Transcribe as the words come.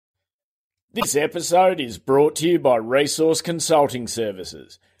This episode is brought to you by Resource Consulting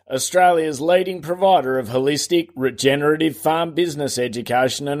Services, Australia's leading provider of holistic, regenerative farm business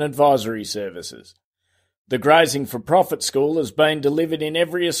education and advisory services. The Grazing for Profit School has been delivered in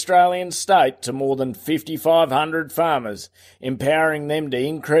every Australian state to more than 5,500 farmers, empowering them to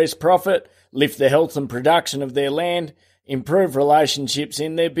increase profit, lift the health and production of their land, improve relationships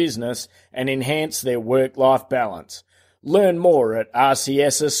in their business, and enhance their work-life balance. Learn more at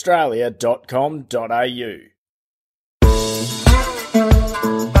rcsaustralia.com.au.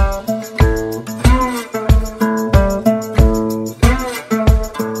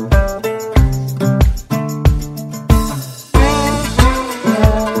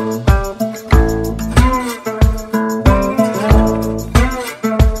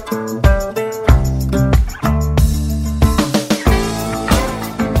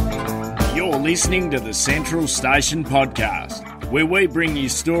 Listening to the Central Station Podcast, where we bring you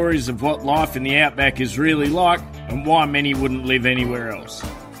stories of what life in the outback is really like and why many wouldn't live anywhere else.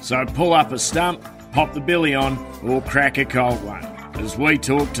 So pull up a stump, pop the billy on, or crack a cold one, as we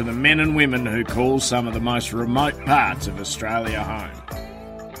talk to the men and women who call some of the most remote parts of Australia home.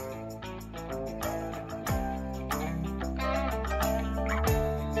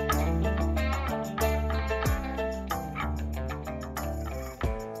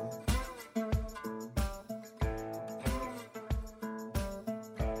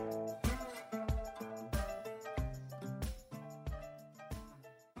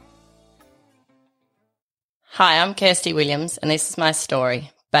 Hi, I'm Kirsty Williams, and this is my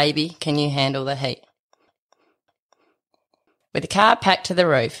story, Baby, Can You Handle the Heat? With the car packed to the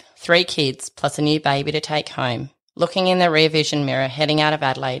roof, 3 kids plus a new baby to take home, looking in the rear vision mirror heading out of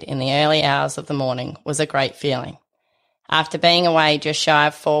Adelaide in the early hours of the morning was a great feeling. After being away just shy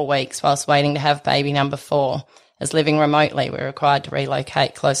of 4 weeks whilst waiting to have baby number 4, as living remotely we're required to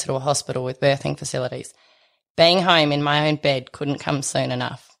relocate closer to a hospital with birthing facilities, being home in my own bed couldn't come soon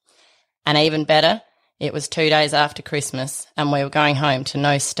enough. And even better, it was 2 days after Christmas and we were going home to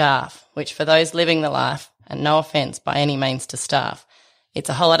no staff, which for those living the life, and no offence by any means to staff, it's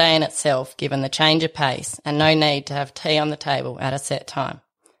a holiday in itself given the change of pace and no need to have tea on the table at a set time.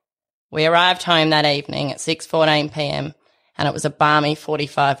 We arrived home that evening at 6:14pm and it was a balmy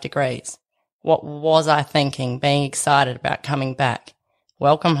 45 degrees. What was I thinking, being excited about coming back?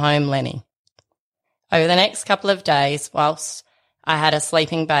 Welcome home, Lenny. Over the next couple of days, whilst I had a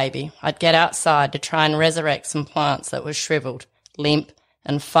sleeping baby, I'd get outside to try and resurrect some plants that were shriveled, limp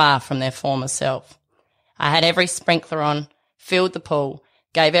and far from their former self. I had every sprinkler on, filled the pool,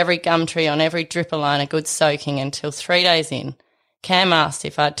 gave every gum tree on every dripper line a good soaking until 3 days in, Cam asked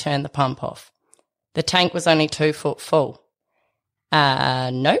if I'd turned the pump off. The tank was only 2 foot full.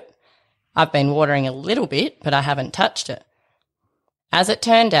 Nope. I've been watering a little bit, but I haven't touched it. As it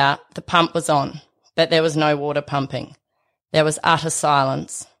turned out, the pump was on, but there was no water pumping. There was utter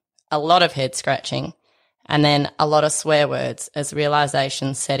silence, a lot of head scratching, and then a lot of swear words as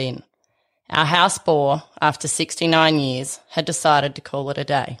realisation set in. Our house bore, after 69 years, had decided to call it a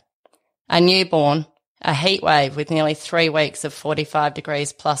day. A newborn, a heat wave with nearly 3 weeks of 45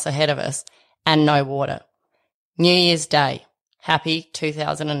 degrees plus ahead of us, and no water. New Year's Day. Happy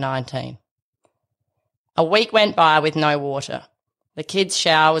 2019. A week went by with no water. The kids'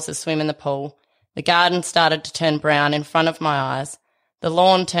 shower was a swim in the pool. The garden started to turn brown in front of my eyes, the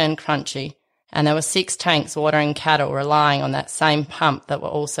lawn turned crunchy, and there were 6 tanks watering cattle relying on that same pump that were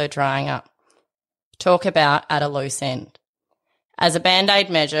also drying up. Talk about at a loose end. As a band-aid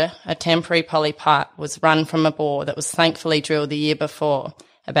measure, a temporary poly pipe was run from a bore that was thankfully drilled the year before,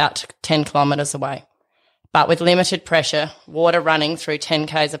 about 10 kilometres away. But with limited pressure, water running through 10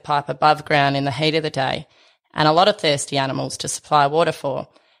 k's of pipe above ground in the heat of the day, and a lot of thirsty animals to supply water for,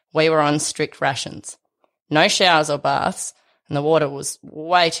 we were on strict rations. No showers or baths, and the water was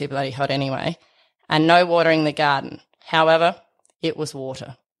way too bloody hot anyway, and no watering the garden. However, it was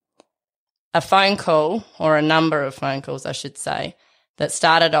water. A phone call, or a number of phone calls I should say, that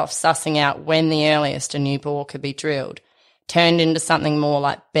started off sussing out when the earliest a new bore could be drilled, turned into something more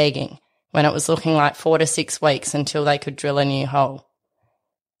like begging, when it was looking like 4 to 6 weeks until they could drill a new hole.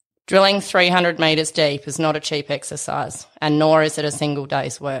 Drilling 300 metres deep is not a cheap exercise, and nor is it a single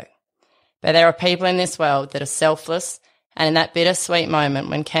day's work. But there are people in this world that are selfless, and in that bittersweet moment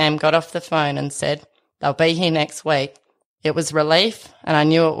when Cam got off the phone and said, "They'll be here next week," it was relief, and I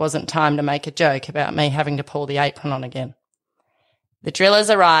knew it wasn't time to make a joke about me having to pull the apron on again. The drillers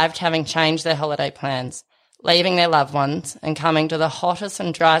arrived having changed their holiday plans, leaving their loved ones and coming to the hottest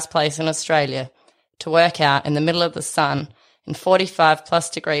and driest place in Australia to work out in the middle of the sun in 45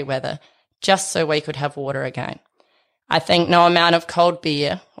 plus degree weather just so we could have water again. I think no amount of cold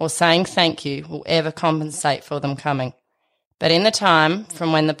beer or saying thank you will ever compensate for them coming. But in the time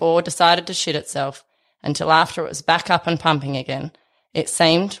from when the bore decided to shit itself until after it was back up and pumping again, it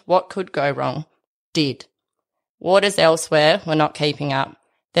seemed what could go wrong did. Waters elsewhere were not keeping up.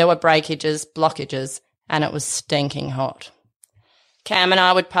 There were breakages, blockages, and it was stinking hot. Cam and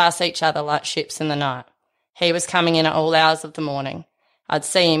I would pass each other like ships in the night. He was coming in at all hours of the morning. I'd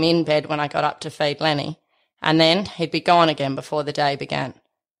see him in bed when I got up to feed Lenny, and then he'd be gone again before the day began.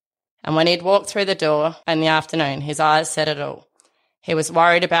 And when he'd walk through the door in the afternoon, his eyes said it all. He was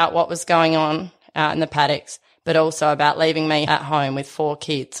worried about what was going on out in the paddocks, but also about leaving me at home with 4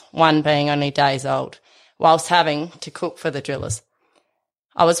 kids, one being only days old, whilst having to cook for the drillers.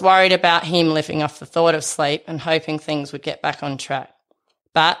 I was worried about him living off the thought of sleep and hoping things would get back on track.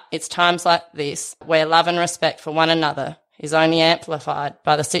 But it's times like this where love and respect for one another is only amplified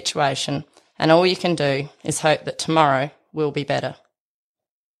by the situation, and all you can do is hope that tomorrow will be better.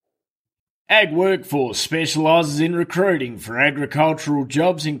 Ag Workforce specialises in recruiting for agricultural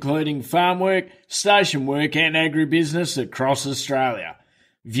jobs including farm work, station work and agribusiness across Australia.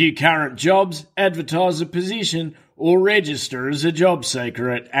 View current jobs, advertise a position or register as a job seeker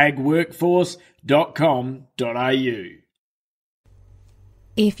at agworkforce.com.au.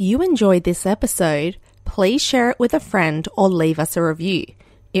 If you enjoyed this episode, please share it with a friend or leave us a review.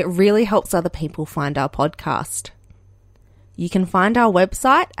 It really helps other people find our podcast. You can find our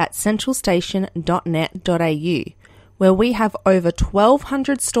website at centralstation.net.au, where we have over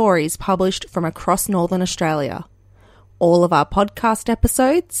 1,200 stories published from across Northern Australia. All of our podcast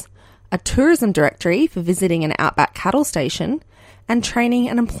episodes, a tourism directory for visiting an outback cattle station, and training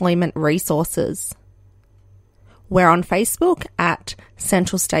and employment resources. We're on Facebook at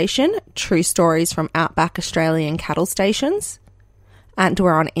Central Station, True Stories from Outback Australian Cattle Stations, and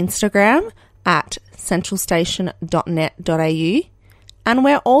we're on Instagram at centralstation.net.au, and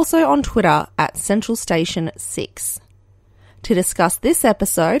we're also on Twitter at centralstation6. To discuss this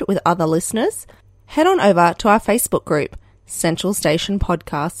episode with other listeners, head on over to our Facebook group, Central Station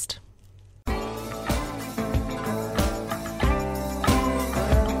Podcast.